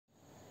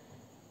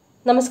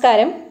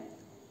നമസ്കാരം.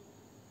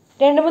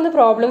 രണ്ട് മൂന്ന്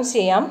പ്രോബ്ലംസ്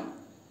ചെയ്യാം.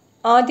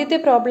 ആദ്യത്തെ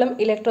പ്രോബ്ലം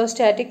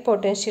ഇലക്ട്രോസ്റ്റാറ്റിക്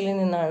പൊട്ടൻഷ്യലിൽ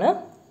നിന്നാണ്.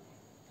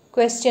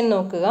 ക്വസ്റ്റ്യൻ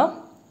നോക്കുക.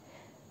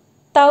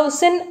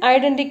 1000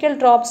 identical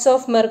drops of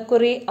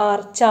mercury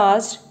are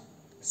charged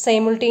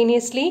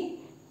simultaneously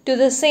to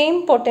the same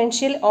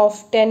potential of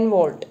 10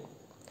 volt.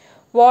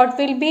 What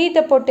will be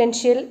the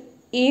potential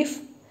if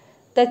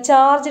the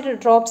charged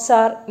drops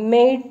are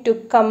made to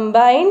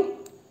combine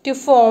to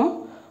form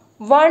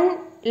one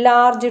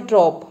large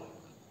drop?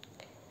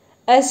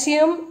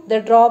 Assume the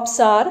drops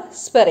are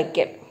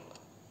spherical.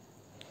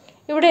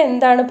 ഇവിടെ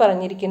എന്താണ്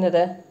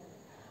പറഞ്ഞിരിക്കുന്നത്?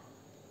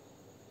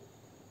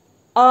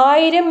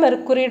 1000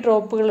 mercury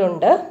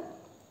ഡ്രോപ്പുകളുണ്ട്.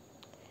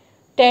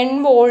 10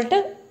 volt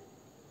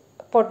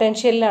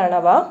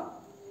പൊട്ടൻഷ്യലിലാണവ.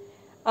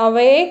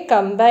 അവയെ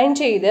combine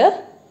ചെയ്ത്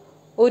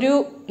ഒരു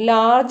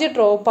large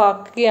drop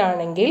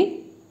ആക്കുകയാണെങ്കിൽ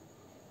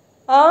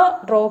ആ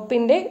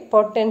ഡ്രോപ്പിൻ്റെ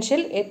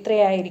potential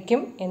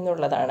എത്രയായിരിക്കും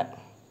എന്നുള്ളതാണ്.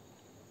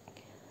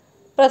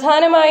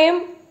 പ്രധാനമായും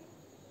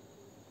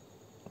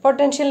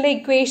പൊട്ടൻഷ്യലിൻ്റെ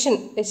ഇക്വേഷൻ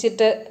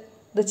വെച്ചിട്ട്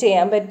ഇത്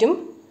ചെയ്യാൻ പറ്റും.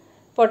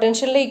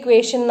 പൊട്ടൻഷ്യലിൻ്റെ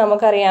ഇക്വേഷൻ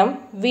നമുക്കറിയാം.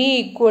 V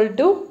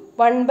 =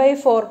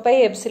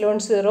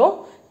 1/4πε0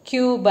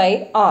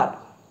 Q/R.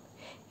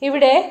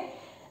 ഇവിടെ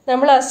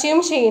നമ്മൾ അസ്യൂം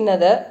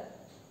ചെയ്യുന്നത്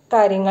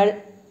കാര്യങ്ങൾ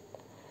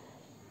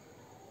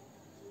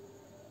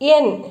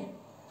n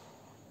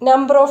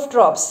നമ്പർ ഓഫ്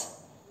ഡ്രോപ്സ്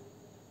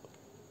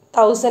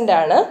 1000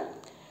 ആണ്.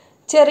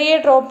 ചെറിയ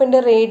ഡ്രോപ്പിൻ്റെ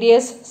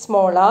റേഡിയസ്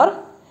സ്മോൾ r,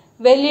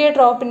 വലിയ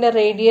ഡ്രോപ്പിൻ്റെ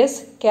റേഡിയസ്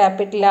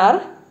ക്യാപിറ്റൽ R.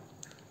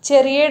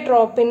 ചെറിയ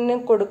ഡ്രോപ്പിന്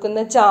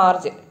കൊടുക്കുന്ന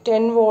ചാർജ്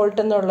 10 വോൾട്ട്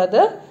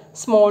എന്നുള്ളത്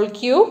small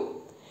q,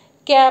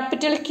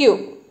 capital Q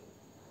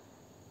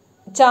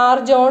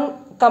charge on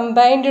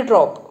combined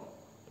drop.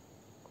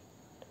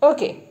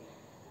 Okay,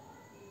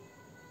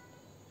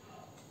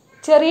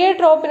 ചെറിയ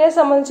ഡ്രോപ്പിനെ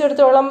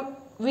സംബന്ധിച്ചിടത്തോളം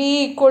V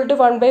 =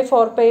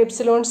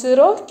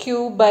 1/4πε0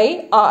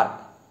 Q/R.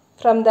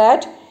 From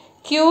that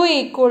Q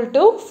 =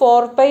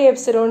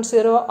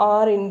 4πε0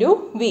 R into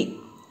V.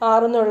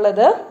 R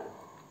എന്നുള്ളത്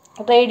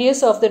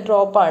റേഡിയസ് ഓഫ് ദി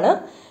ഡ്രോപ്പ് ആണ്.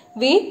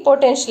 V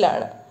പൊട്ടൻഷ്യൽ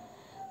ആണ്.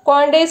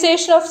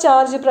 Quantisation of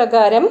charge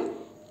പ്രകാരം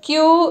Q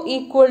 =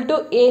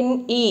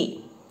 NE.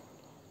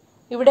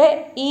 ഇവിടെ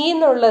E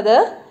എന്നുള്ളത്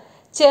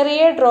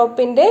ചെറിയ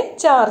ഡ്രോപ്പിൻ്റെ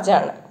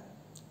ചാർജാണ്.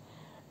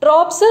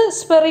 ഡ്രോപ്സ്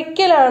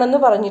സ്പെറിക്കൽ ആണെന്ന്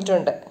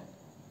പറഞ്ഞിട്ടുണ്ട്.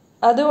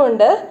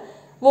 അതുകൊണ്ട്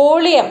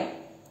വോളിയം,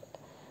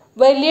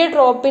 വലിയ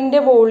ഡ്രോപ്പിൻ്റെ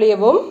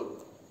വോളിയവും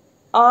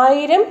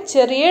 1000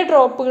 ചെറിയ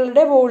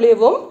ഡ്രോപ്പുകളുടെ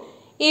വോളിയവും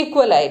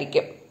ഈക്വൽ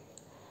ആയിരിക്കും.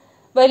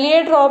 വലിയ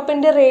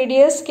ഡ്രോപ്പിൻ്റെ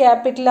റേഡിയസ്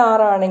ക്യാപിറ്റൽ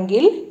R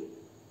ആണെങ്കിൽ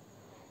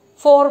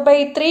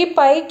 4/3π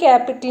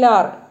ക്യാപിറ്റൽ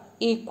R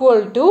 =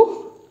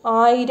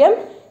 1000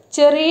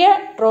 ചെറിയ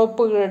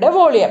ഡ്രോപ്പുകളുടെ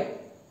വോളിയം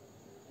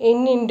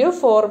n ×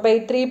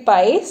 4/3π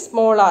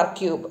സ്മോൾ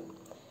r³.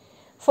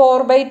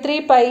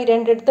 4/3π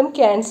രണ്ടിടത്തും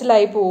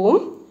ക്യാൻസലായി പോവും.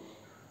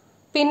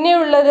 പിന്നെ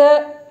ഉള്ളത്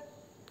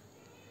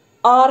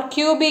r³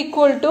 =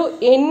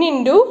 n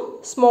 ×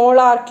 സ്മോൾ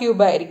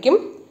r³ ആയിരിക്കും.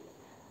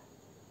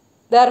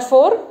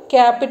 Therefore,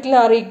 capital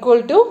R =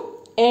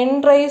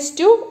 n⁻⁴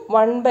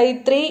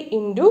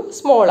 into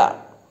small r.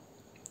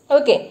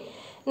 Okay,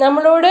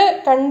 നമ്മളോട്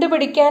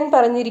കണ്ടുപിടിക്കാൻ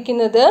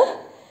പറഞ്ഞിരിക്കുന്നത്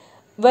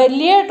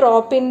വലിയ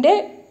ഡ്രോപ്പിൻ്റെ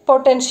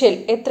പൊട്ടൻഷ്യൽ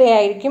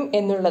എത്രയായിരിക്കും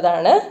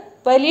എന്നുള്ളതാണ്.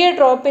 വലിയ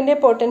ഡ്രോപ്പിൻ്റെ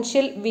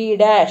പൊട്ടൻഷ്യൽ V'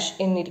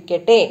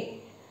 എന്നിരിക്കട്ടെ.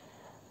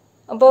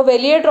 അപ്പോൾ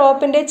വലിയ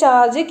ഡ്രോപ്പിൻ്റെ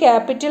ചാർജ്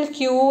ക്യാപിറ്റൽ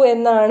Q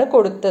എന്നാണ്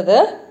കൊടുത്തത്.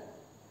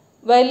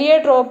 വലിയ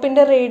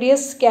ഡ്രോപ്പിൻ്റെ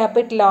റേഡിയസ്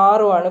ക്യാപിറ്റൽ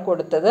R ആണ്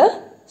കൊടുത്തത്.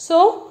 സോ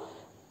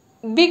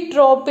ബിഗ്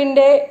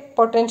ഡ്രോപ്പിൻ്റെ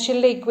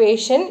പൊട്ടൻഷ്യലിൻ്റെ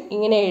ഇക്വേഷൻ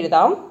ഇങ്ങനെ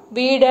എഴുതാം.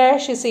 V' =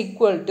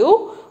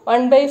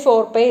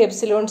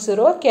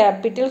 1/4πε0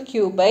 capital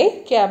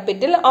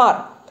Q/ക്യാപിറ്റൽ R.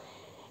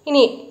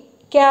 ഇനി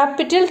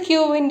ക്യാപിറ്റൽ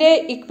Qവിൻ്റെ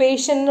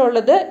ഇക്വേഷൻ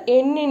എന്നുള്ളത്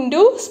n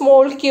 ×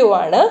 സ്മോൾ q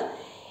ആണ്.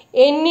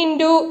 n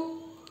 ×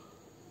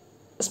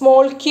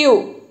 small q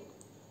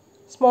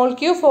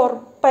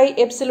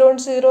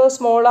 4πε0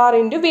 small r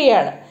 × V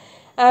ആണ്.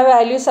 ആ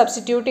വാല്യൂ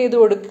സബ്സ്റ്റിറ്റ്യൂട്ട് ചെയ്ത്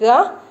കൊടുക്കുക.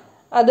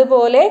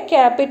 അതുപോലെ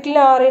ക്യാപിറ്റൽ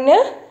ആറിന്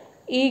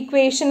ഈ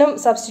ഇക്വേഷനും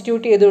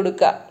സബ്സ്റ്റിറ്റ്യൂട്ട് ചെയ്ത്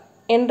കൊടുക്കുക.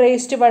 n⁻⁴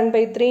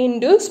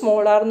 ×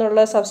 സ്മോൾ r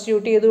എന്നുള്ള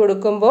സബ്സ്റ്റിറ്റ്യൂട്ട് ചെയ്ത്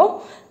കൊടുക്കുമ്പോൾ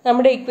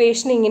നമ്മുടെ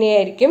ഇക്വേഷൻ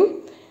ഇങ്ങനെയായിരിക്കും.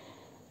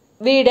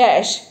 V'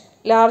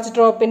 large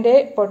ഡ്രോപ്പിൻ്റെ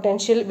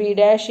potential V'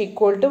 =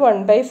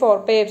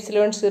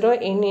 1/4πε0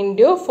 n ×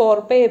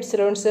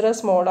 4πε0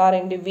 small r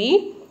 × V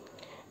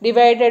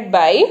divided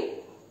by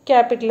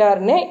capital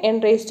ആറിന്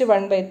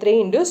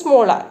n⁻⁴ ×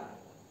 സ്മോൾ r.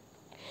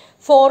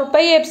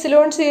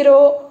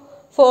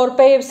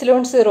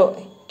 4πε0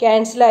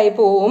 ക്യാൻസലായി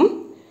പോവും.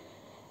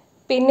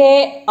 പിന്നെ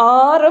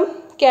ആറും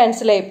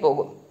ക്യാൻസലായി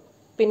പോകും.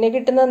 പിന്നെ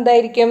കിട്ടുന്നത്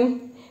എന്തായിരിക്കും?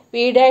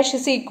 V' =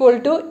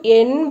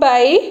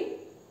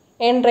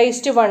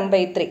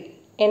 n/n⁻⁴.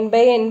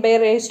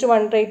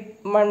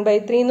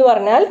 n/n⁻⁴ എന്ന്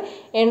പറഞ്ഞാൽ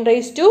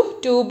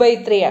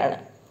n⁻²3 ആണ്.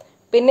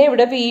 പിന്നെ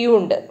ഇവിടെ V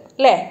ഉണ്ട്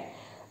അല്ലേ.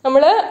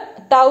 നമ്മൾ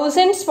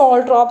 1000 സ്മോൾ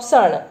ഡ്രോപ്സ്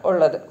ആണ്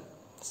ഉള്ളത്.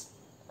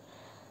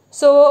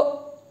 സോ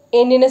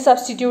n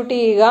സബ്സ്റ്റിറ്റ്യൂട്ട്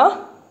ചെയ്യുക.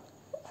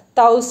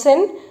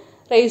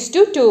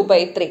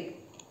 1000⁻²3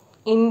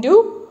 ഇൻറ്റു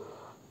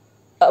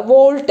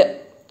വോൾട്ട്.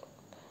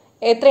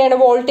 എത്രയാണ്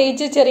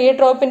വോൾട്ടേജ്? ചെറിയ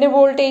ഡ്രോപ്പിൻ്റെ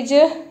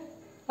വോൾട്ടേജ്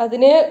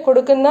അതിന്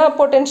കൊടുക്കുന്ന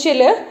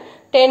പൊട്ടൻഷ്യൽ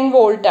 10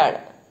 വോൾട്ട് ആണ്.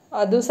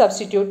 അത്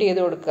സബ്സ്റ്റിറ്റ്യൂട്ട്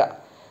ചെയ്ത് കൊടുക്കുക.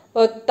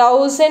 അപ്പോൾ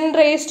 1000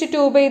 raised to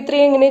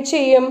 2/3 എങ്ങനെ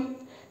ചെയ്യും?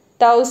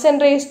 1000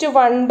 raised to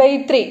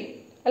 1/3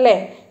 അല്ലേ?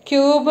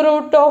 ക്യൂബ്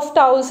റൂട്ട് ഓഫ്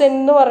 1000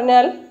 എന്ന്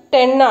പറഞ്ഞാൽ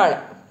 10 ആണ്.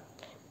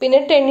 പിന്നെ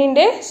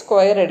 10ൻ്റെ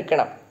സ്ക്വയർ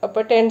എടുക്കണം.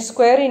 അപ്പോൾ 10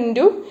 square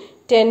into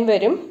 10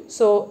 വരും.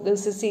 So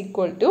this is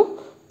equal to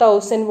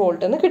 1000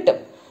 volt എന്ന് കിട്ടും.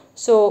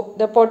 So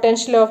the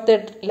potential of the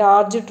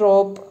large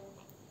drop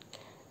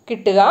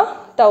കിട്ടുക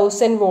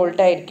 1000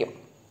 വോൾട്ട് ആയിരിക്കും.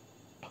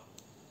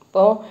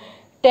 അപ്പോൾ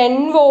 10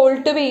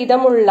 വോൾട്ട്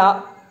വീതമുള്ള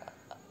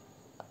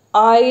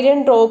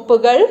 1000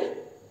 ഡ്രോപ്പുകൾ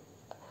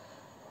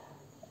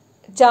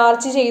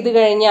ചാർജ്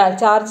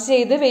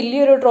ചെയ്ത്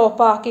വലിയൊരു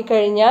ഡ്രോപ്പ് ആക്കി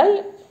കഴിഞ്ഞാൽ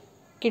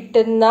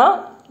കിട്ടുന്ന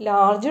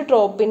ലാർജ്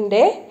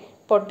ഡ്രോപ്പിൻ്റെ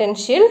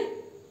പൊട്ടൻഷ്യൽ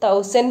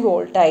 1000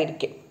 വോൾട്ട്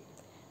ആയിരിക്കും.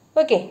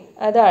 ഓക്കെ,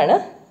 അതാണ്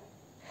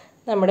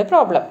നമ്മുടെ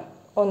പ്രോബ്ലം,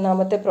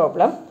 ഒന്നാമത്തെ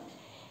പ്രോബ്ലം.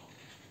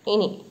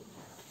 ഇനി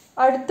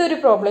അടുത്തൊരു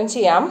പ്രോബ്ലം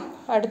ചെയ്യാം.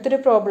 അടുത്തൊരു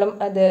പ്രോബ്ലം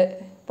അത്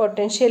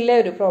പൊട്ടൻഷ്യലിലെ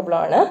ഒരു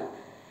പ്രോബ്ലമാണ്.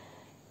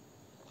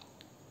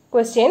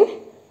 Question: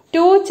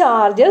 2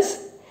 charges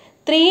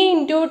 3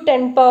 into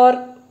 10 power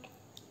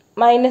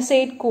minus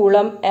 8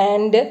 coulomb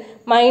and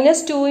minus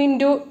 2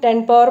 into 10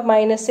 power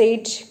minus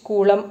 8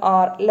 coulomb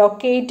are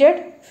located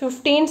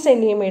 15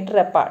 centimeter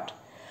apart.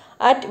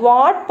 At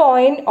what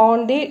point on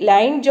the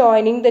line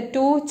joining the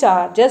two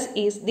charges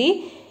is the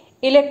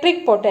electric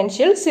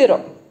potential 0?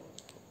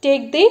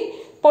 Take the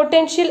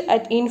potential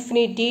at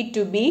infinity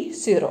to be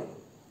 0.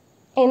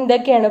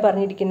 എന്തൊക്കെയാണ്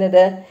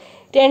പറഞ്ഞിരിക്കുന്നത്?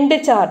 2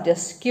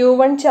 charges.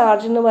 Q1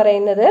 charge എന്ന്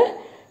പറയുന്നത്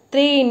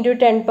 3 into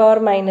 10 power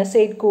minus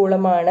 8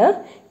 coulomb ആണ്.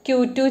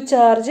 Q2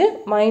 charge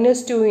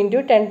 -2 into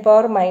 10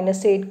 power minus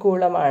 8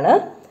 coulomb ആണ്.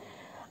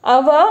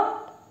 അവ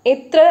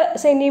എത്ര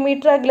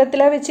centimetre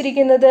അകലത്തിലാണ്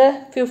വെച്ചിരിക്കുന്നത്?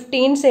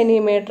 15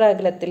 centimetre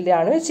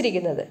അകലത്തിലാണ്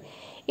വെച്ചിരിക്കുന്നത്.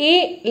 ഈ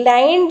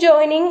ലൈൻ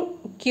ജോയിനിങ്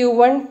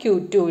Q1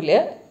 Q2ൽ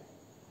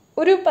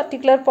ഒരു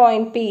പർട്ടിക്കുലർ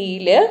പോയിന്റ്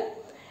Pയിൽ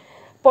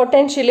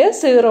പൊട്ടൻഷ്യൽ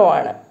 0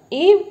 ആണ്.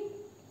 ഈ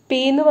P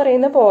എന്ന്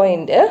പറയുന്ന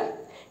പോയിന്റ്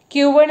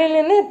Q1ൽ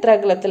നിന്ന് എത്ര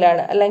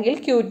അകലത്തിലാണ് അല്ലെങ്കിൽ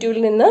Q2ൽ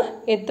നിന്ന്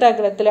എത്ര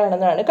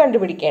അകലത്തിലാണെന്നാണ്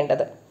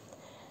കണ്ടുപിടിക്കേണ്ടത്.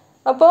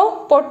 അപ്പോൾ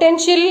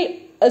പൊട്ടൻഷ്യൽ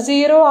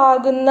 0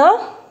 ആകുന്ന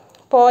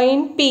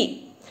പോയിന്റ് P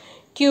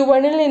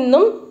Q1ൽ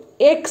നിന്നും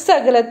x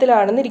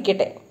അകലത്തിലാണെന്ന്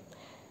ഇരിക്കട്ടെ.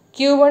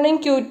 Q1ഉം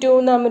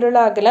Q2ഉം തമ്മിലുള്ള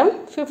അകലം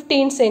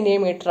 15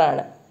 സെൻറ്റിമീറ്റർ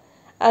ആണ്.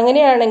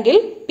 അങ്ങനെയാണെങ്കിൽ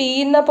P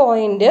എന്ന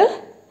പോയിന്റ്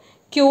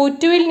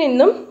Q2ൽ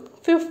നിന്നും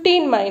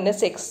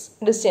 15 - x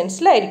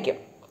ഡിസ്റ്റൻസിലായിരിക്കും.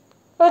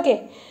 ഓക്കെ,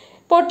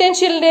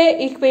 പൊട്ടൻഷ്യലിൻ്റെ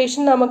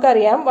ഇക്വേഷൻ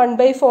നമുക്കറിയാം.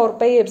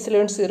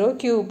 1/4πε0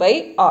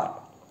 Q/R.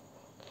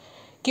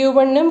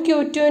 Q1ഉം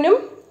Q2നും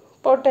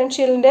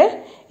പൊട്ടൻഷ്യലിൻ്റെ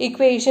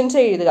ഇക്വേഷൻസ്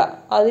എഴുതുക.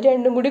 അത്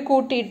രണ്ടും കൂടി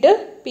കൂട്ടിയിട്ട്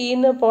P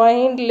എന്ന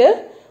പോയിന്റിൽ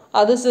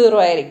അത് 0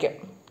 ആയിരിക്കും.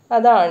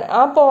 അതാണ്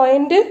ആ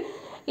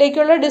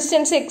പോയിന്റിലേക്കുള്ള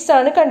ഡിസ്റ്റൻസ് x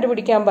ആണ്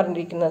കണ്ടുപിടിക്കാൻ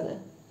പറഞ്ഞിരിക്കുന്നത്.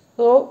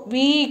 So V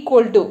 =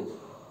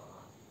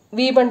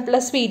 V1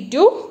 + V2.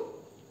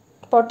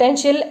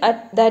 Potential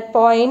at that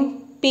point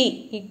P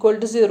 =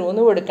 0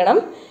 എന്ന് കൊടുക്കണം.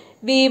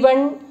 V1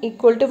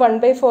 =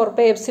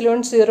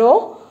 1/4πε0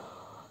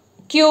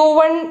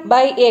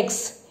 Q1/x.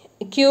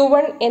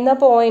 Q1 എന്ന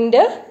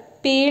പോയിന്റ്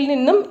Pയിൽ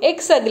നിന്നും x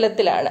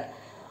അകലത്തിലാണ്.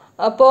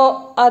 അപ്പോൾ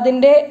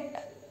അതിൻ്റെ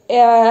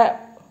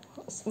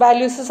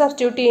വാല്യൂസ്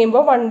സബ്സ്റ്റിറ്റ്യൂട്ട്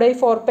ചെയ്യുമ്പോൾ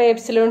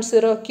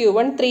 1/4πε0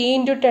 Q1 3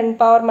 into 10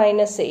 power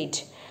minus 8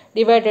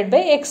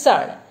 / x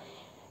ആണ്.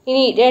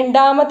 ഇനി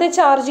രണ്ടാമത്തെ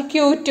ചാർജ്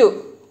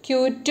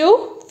Q2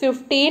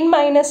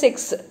 15 - x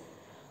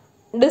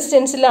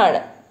ഡിസ്റ്റൻസിലാണ്.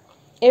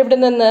 എവിടെ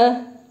നിന്ന്?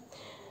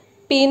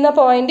 P എന്ന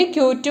പോയിന്റ്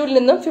Q2ൽ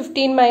നിന്നും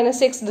 15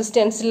 - x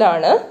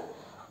ഡിസ്റ്റൻസിലാണ്.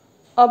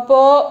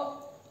 അപ്പോൾ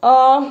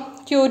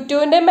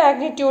Q2ൻ്റെ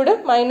magnitude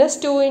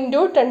 -2 into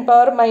 10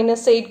 power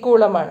minus 8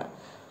 കൂളമാണ്.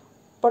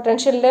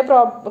 പൊട്ടൻഷ്യലിൻ്റെ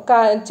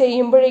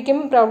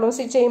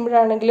problems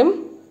ചെയ്യുമ്പോഴാണെങ്കിലും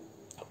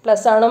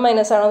plus ആണോ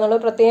മൈനസ് ആണോ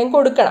എന്നുള്ളത് പ്രത്യേകം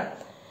കൊടുക്കണം.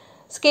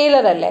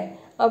 സ്കെയിലർ അല്ലേ.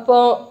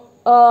 അപ്പോൾ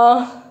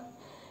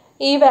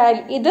ഈ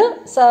ഇത്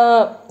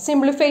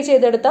സിംപ്ലിഫൈ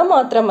ചെയ്തെടുത്താൽ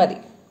മാത്രം മതി.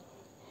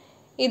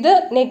 ഇത്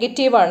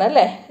നെഗറ്റീവാണ്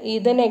അല്ലേ,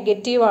 ഇത്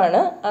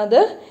നെഗറ്റീവാണ്. അത്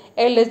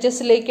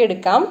LHSലേക്ക്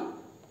എടുക്കാം.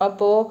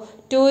 അപ്പോൾ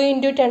 2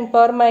 into 10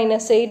 power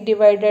minus 8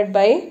 /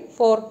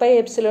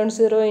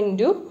 4πε0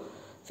 into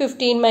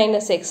 15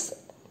 - x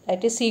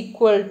that is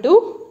equal to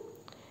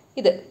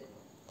ഇത്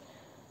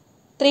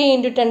 3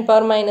 into 10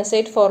 power minus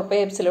 8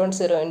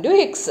 4πε0 into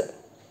x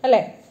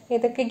അല്ലേ.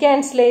 ഇതൊക്കെ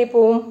ക്യാൻസൽ ആയി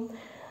പോവും.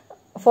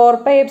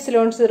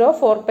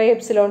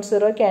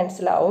 4πε0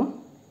 ക്യാൻസൽ ആവും.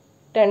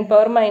 10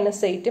 power minus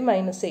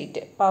 8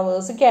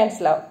 പവേഴ്സ്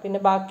ക്യാൻസൽ ആവും. പിന്നെ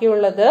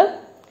ബാക്കിയുള്ളത്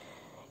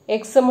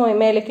x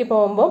മേലേക്ക്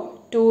പോകുമ്പോൾ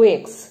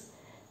 2x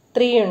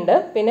 3 ഉണ്ട്.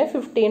 പിന്നെ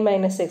 15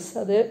 - x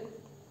അത്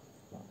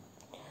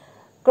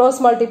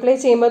ക്രോസ് മൾട്ടിപ്ലൈ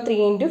ചെയ്യുമ്പോൾ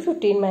 3 into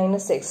 15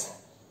 - x.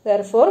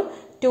 Therefore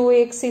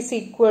 2x is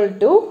equal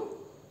to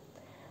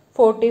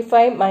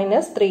 45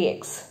 - 3x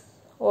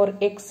or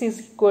x is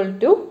equal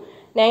to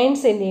 9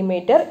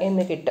 centimeter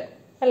എന്ന് കിട്ടും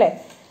അല്ലേ.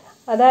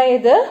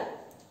 അതായത്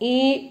ഈ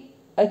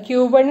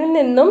Q1ൽ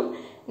നിന്നും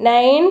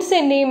 9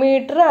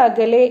 സെൻറ്റിമീറ്റർ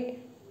അകലെ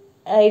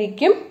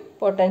ആയിരിക്കും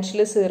പൊട്ടൻഷ്യൽ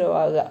 0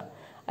 ആവുക.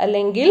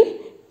 അല്ലെങ്കിൽ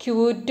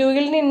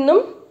Q2-ൽ നിന്നും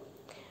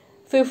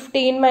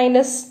 15 -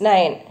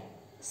 9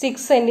 6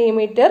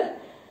 സെൻറ്റിമീറ്റർ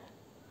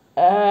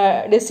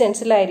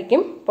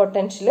ഡിസ്റ്റൻസിലായിരിക്കും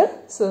പൊട്ടൻഷ്യൽ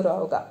 0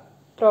 ആവുക.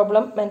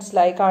 പ്രോബ്ലം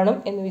മനസ്സിലായി കാണും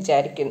എന്ന്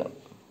വിചാരിക്കുന്നു.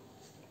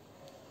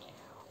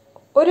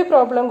 ഒരു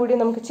പ്രോബ്ലം കൂടി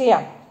നമുക്ക്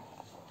ചെയ്യാം.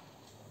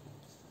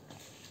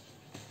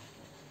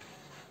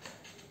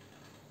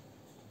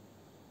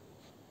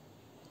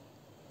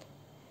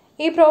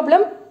 ഈ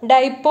problem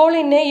dipole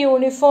in A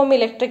uniform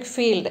electric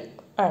field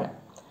ആണ്.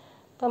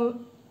 അപ്പം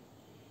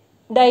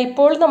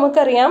ഡൈപോൾ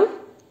നമുക്കറിയാം,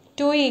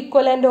 2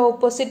 equal and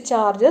opposite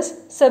charges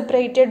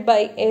separated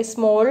by a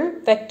small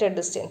vector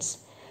distance.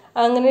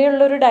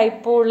 അങ്ങനെയുള്ളൊരു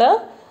ഡൈപോള്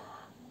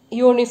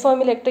യൂണിഫോം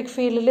ഇലക്ട്രിക്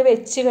ഫീൽഡിൽ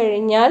വെച്ച്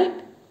കഴിഞ്ഞാൽ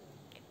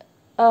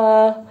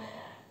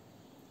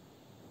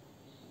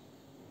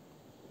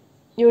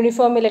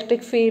യൂണിഫോം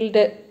ഇലക്ട്രിക്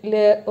ഫീൽഡിൽ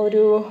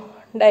ഒരു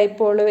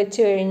ഡൈപോള്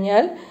വെച്ച്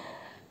കഴിഞ്ഞാൽ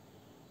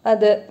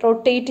അത്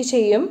റൊട്ടേറ്റ്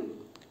ചെയ്യും.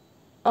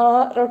 ആ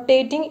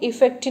റൊട്ടേറ്റിംഗ്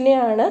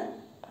ഇഫക്റ്റിനെയാണ്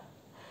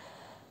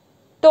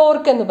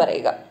ടോർക്ക് എന്ന്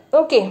പറയുക.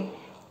 ഓക്കെ,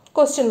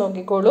 ക്വസ്റ്റ്യൻ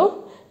നോക്കിക്കോളൂ.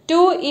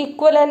 2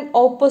 equal and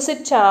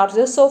opposite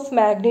charges of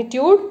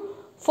magnitude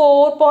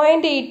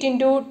 4.8 ×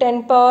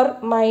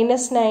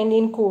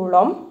 10⁻⁻19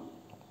 coulomb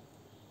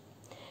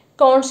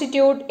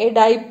constitute a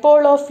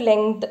dipole of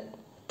length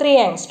 3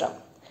 angstrom.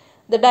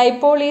 The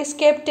dipole is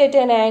kept at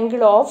an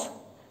angle of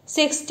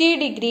 60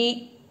 degrees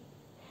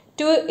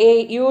to a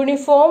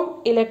uniform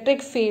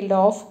electric field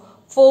of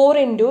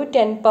 4 ×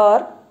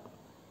 10⁵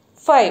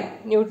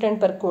 Newton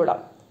per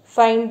coulomb.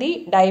 Find the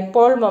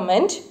dipole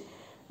moment,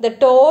 the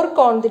torque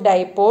on the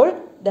dipole,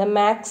 the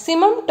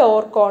maximum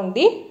torque on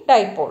the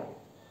dipole.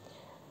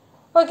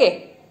 Okay,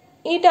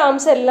 ഈ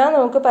terms എല്ലാം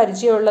നമുക്ക്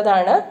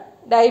പരിചയമുള്ളതാണ്.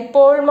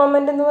 Dipole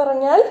moment എന്ന്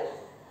പറഞ്ഞാൽ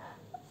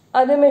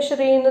അത് measure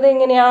ചെയ്യുന്നത്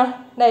എങ്ങനെയാ?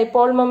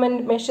 Dipole moment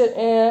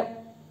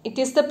it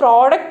is the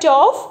product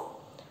of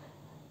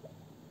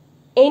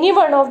any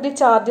one of the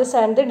charges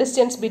and the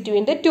distance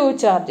between the 2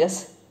 charges.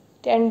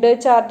 2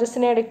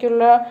 ചാർജസിന്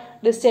ഇടയ്ക്കുള്ള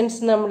distance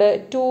നമ്മൾ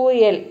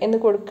 2L എന്ന്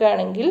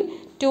കൊടുക്കുകയാണെങ്കിൽ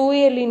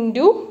 2L ×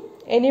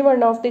 any one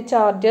of the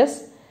charges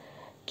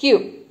Q,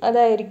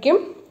 അതായിരിക്കും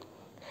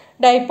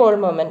dipole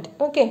moment.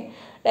 Okay,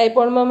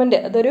 dipole moment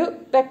അതൊരു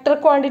vector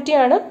quantity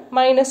ആണ്.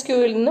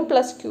 -Qയിൽ നിന്ന്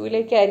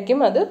 +Qയിലേക്കായിരിക്കും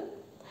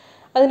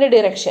അതിൻ്റെ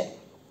direction.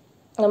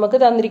 നമുക്ക്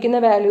തന്നിരിക്കുന്ന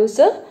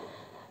വാല്യൂസ്,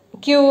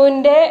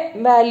 Qൻ്റെ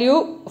വാല്യൂ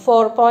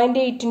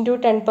 4.8 ×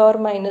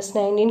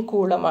 10⁻⁻19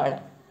 കൂളം ആണ്.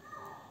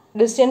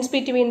 Distance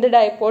between the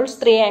dipoles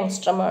 3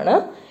 angstrom ആണ്.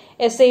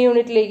 SI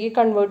യൂണിറ്റിലേക്ക്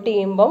കൺവേർട്ട്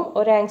ചെയ്യുമ്പം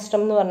 1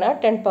 ആങ്സ്ട്രം എന്ന് പറഞ്ഞാൽ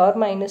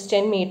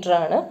 10⁻⁻10 മീറ്റർ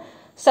ആണ്.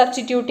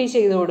 സബ്സ്റ്റിറ്റ്യൂട്ട്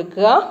ചെയ്ത്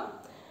കൊടുക്കുക.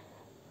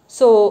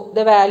 So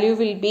the value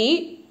will be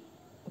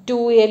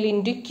 2L ×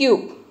 Q,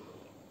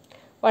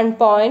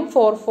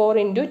 1.44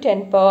 ×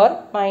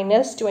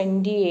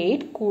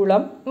 10⁻⁻28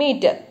 coulomb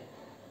meter.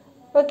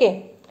 Okay,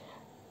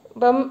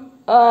 അപ്പം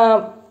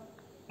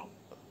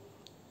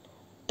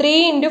 3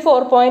 ×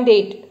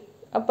 4.8,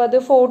 അപ്പം അത്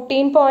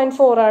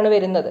 14.4 ആണ്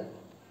വരുന്നത്.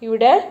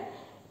 ഇവിടെ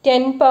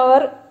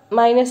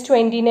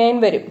 10⁻⁻29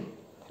 വരും.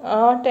 ആ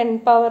 10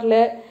 പവറിൽ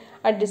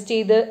അഡ്ജസ്റ്റ്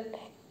ചെയ്ത്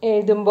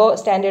എഴുതുമ്പോൾ,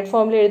 സ്റ്റാൻഡേർഡ്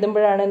ഫോമിൽ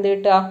എഴുതുമ്പോഴാണ് എന്ത്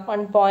കിട്ടുക?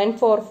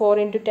 1.44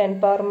 ×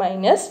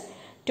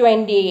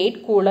 10⁻⁻28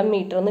 കൂളം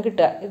മീറ്റർ എന്ന്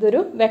കിട്ടുക. ഇതൊരു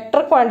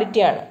വെക്ടർ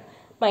ക്വാണ്ടിറ്റി ആണ്.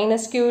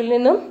 -Qയിൽ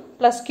നിന്നും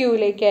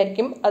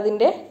 +Qയിലേക്കായിരിക്കും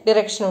അതിൻ്റെ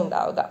ഡിറക്ഷൻ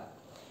ഉണ്ടാവുക.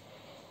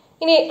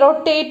 ഇനി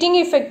റൊട്ടേറ്റിംഗ്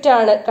ഇഫക്റ്റ്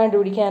ആണ്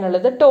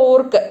കണ്ടുപിടിക്കാനുള്ളത്.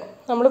 ടോർക്ക്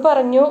നമ്മൾ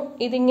പറഞ്ഞു,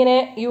 ഇതിങ്ങനെ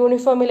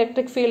യൂണിഫോം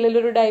ഇലക്ട്രിക് ഫീൽഡിൽ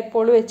ഒരു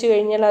ഡൈപോൾ വെച്ച്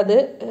കഴിഞ്ഞാൽ അത്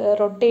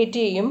റൊട്ടേറ്റ്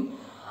ചെയ്യും.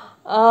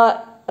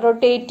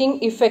 റൊട്ടേറ്റിംഗ്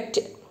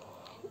ഇഫക്റ്റ്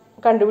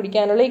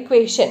കണ്ടുപിടിക്കാനുള്ള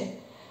equation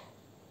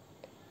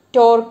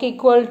torque =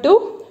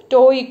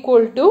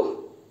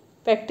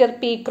 vector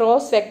P ×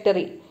 vector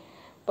E.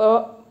 ഇപ്പോൾ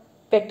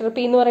വെക്ടർ P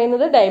എന്ന്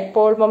പറയുന്നത്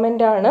ഡൈപോൾ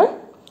മൊമെൻ്റ് ആണ്.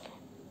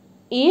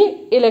 ഈ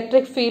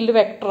ഇലക്ട്രിക് ഫീൽഡ്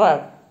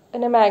വെക്ടറാണ്.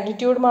 പിന്നെ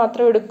മാഗ്നിറ്റ്യൂഡ്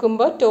മാത്രം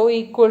എടുക്കുമ്പോൾ =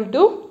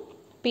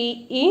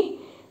 PE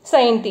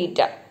sin θ.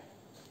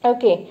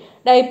 Okay,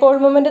 dipole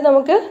moment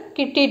നമുക്ക്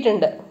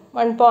കിട്ടിയിട്ടുണ്ട്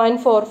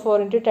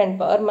 1.44 ×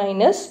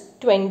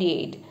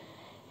 10⁻⁻28.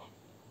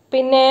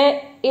 പിന്നെ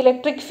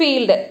ഇലക്ട്രിക്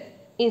ഫീൽഡ്,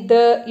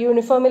 ഇത്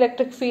യൂണിഫോം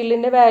ഇലക്ട്രിക്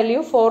ഫീൽഡിൻ്റെ വാല്യൂ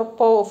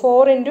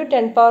 4 ×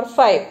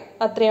 10⁵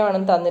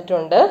 അത്രയാണെന്ന്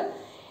തന്നിട്ടുണ്ട്.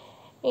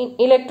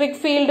 ഇലക്ട്രിക്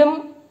ഫീൽഡും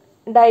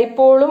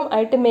ഡൈപോളും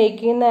ആയിട്ട് മേക്ക്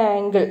ചെയ്യുന്ന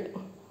ആംഗിൾ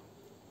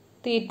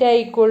θ =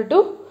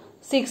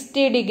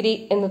 60 ഡിഗ്രി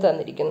എന്ന്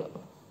തന്നിരിക്കുന്നു.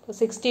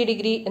 60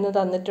 ഡിഗ്രി എന്ന്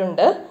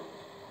തന്നിട്ടുണ്ട്.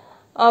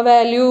 ആ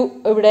വാല്യൂ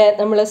ഇവിടെ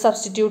നമ്മൾ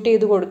സബ്സ്റ്റിറ്റ്യൂട്ട്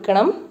ചെയ്ത്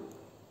കൊടുക്കണം.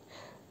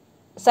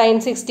 sin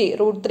 60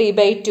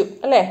 √3/2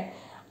 അല്ലേ?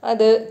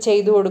 അത്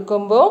ചെയ്ത്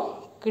കൊടുക്കുമ്പോൾ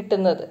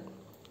കിട്ടുന്നത്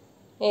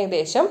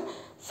ഏകദേശം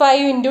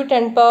 5 ×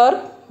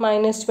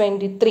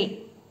 10⁻⁻23.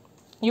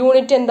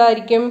 യൂണിറ്റ്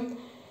എന്തായിരിക്കും?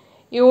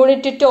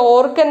 യൂണിറ്റ്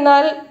ടോർക്ക്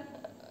എന്നാൽ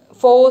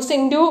ഫോഴ്സ്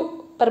ഇൻറ്റു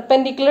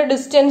പെർപെൻഡിക്കുലർ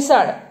ഡിസ്റ്റൻസ്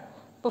ആണ്.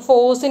 ഇപ്പോൾ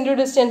ഫോഴ്സ് ഇൻറ്റു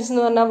ഡിസ്റ്റൻസ്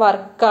എന്ന് പറഞ്ഞാൽ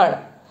വർക്കാണ്.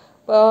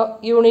 അപ്പോൾ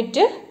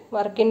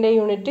വർക്കിൻ്റെ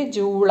unit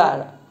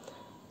ജൂളാണ്.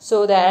 So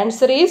the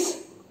answer is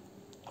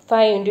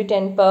 5 ×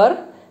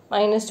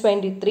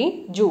 10⁻⁻23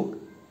 joule.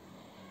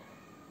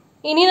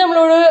 ഇനി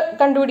നമ്മളോട്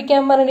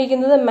കണ്ടുപിടിക്കാൻ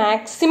പറഞ്ഞിരിക്കുന്നത്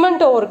മാക്സിമം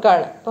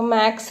ടോർക്കാണ്. അപ്പം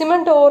മാക്സിമം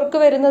ടോർക്ക്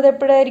വരുന്നത്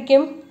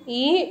എപ്പോഴായിരിക്കും?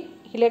 ഈ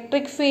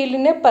ഇലക്ട്രിക്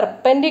ഫീൽഡിന്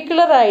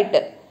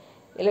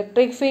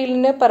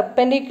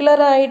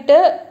പെർപെൻഡിക്കുലർ ആയിട്ട്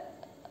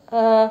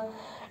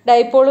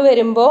ഡൈപോൾ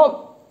വരുമ്പോൾ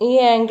ഈ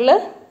ആംഗിള്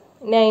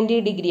 90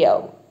 ഡിഗ്രി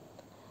ആവും.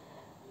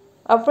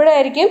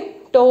 അപ്പോഴായിരിക്കും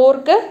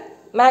torque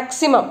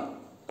maximum,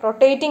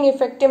 rotating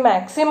effect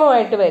maximum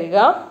ആയിട്ട് വരിക.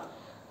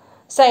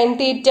 സൈൻ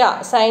തീറ്റ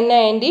സൈൻ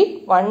 90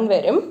 1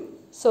 വരും.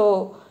 So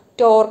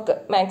torque,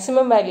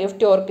 maximum value of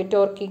torque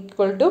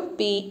equal to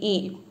PE.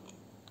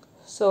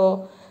 So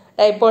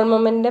dipole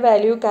മൊമെന്റിന്റെ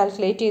value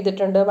calculate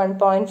ചെയ്തിട്ടുണ്ട്.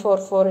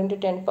 1.44 ×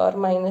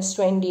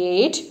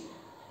 10⁻⁻28.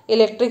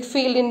 ഇലക്ട്രിക്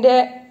ഫീൽഡിന്റെ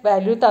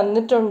വാല്യൂ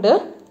തന്നിട്ടുണ്ട്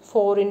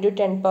 4 ×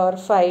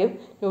 10⁵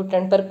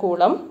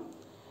 Newton/Coulomb.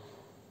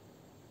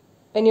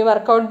 When you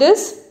work out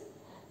this,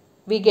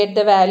 we get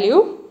the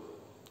value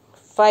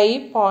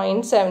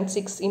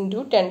 5.76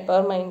 ×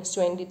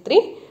 10⁻⁻23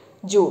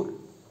 Joule.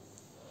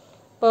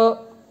 ഇപ്പോൾ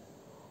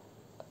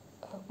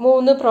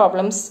 3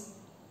 problems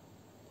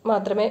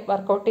മാത്രമേ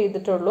workout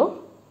ചെയ്തിട്ടുള്ളൂ.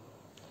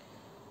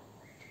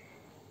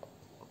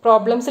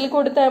 പ്രോബ്ലംസിൽ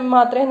കൊടുത്താൽ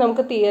മാത്രമേ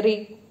നമുക്ക് തിയറി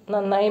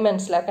നന്നായി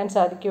മനസ്സിലാക്കാൻ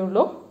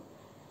സാധിക്കുകയുള്ളൂ.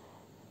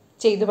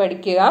 ചെയ്ത്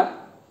പഠിക്കുക.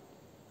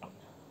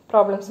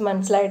 പ്രോബ്ലംസ്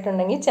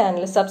മനസ്സിലായിട്ടുണ്ടെങ്കിൽ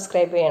ചാനൽ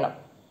സബ്സ്ക്രൈബ് ചെയ്യണം.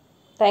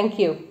 Thank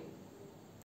you.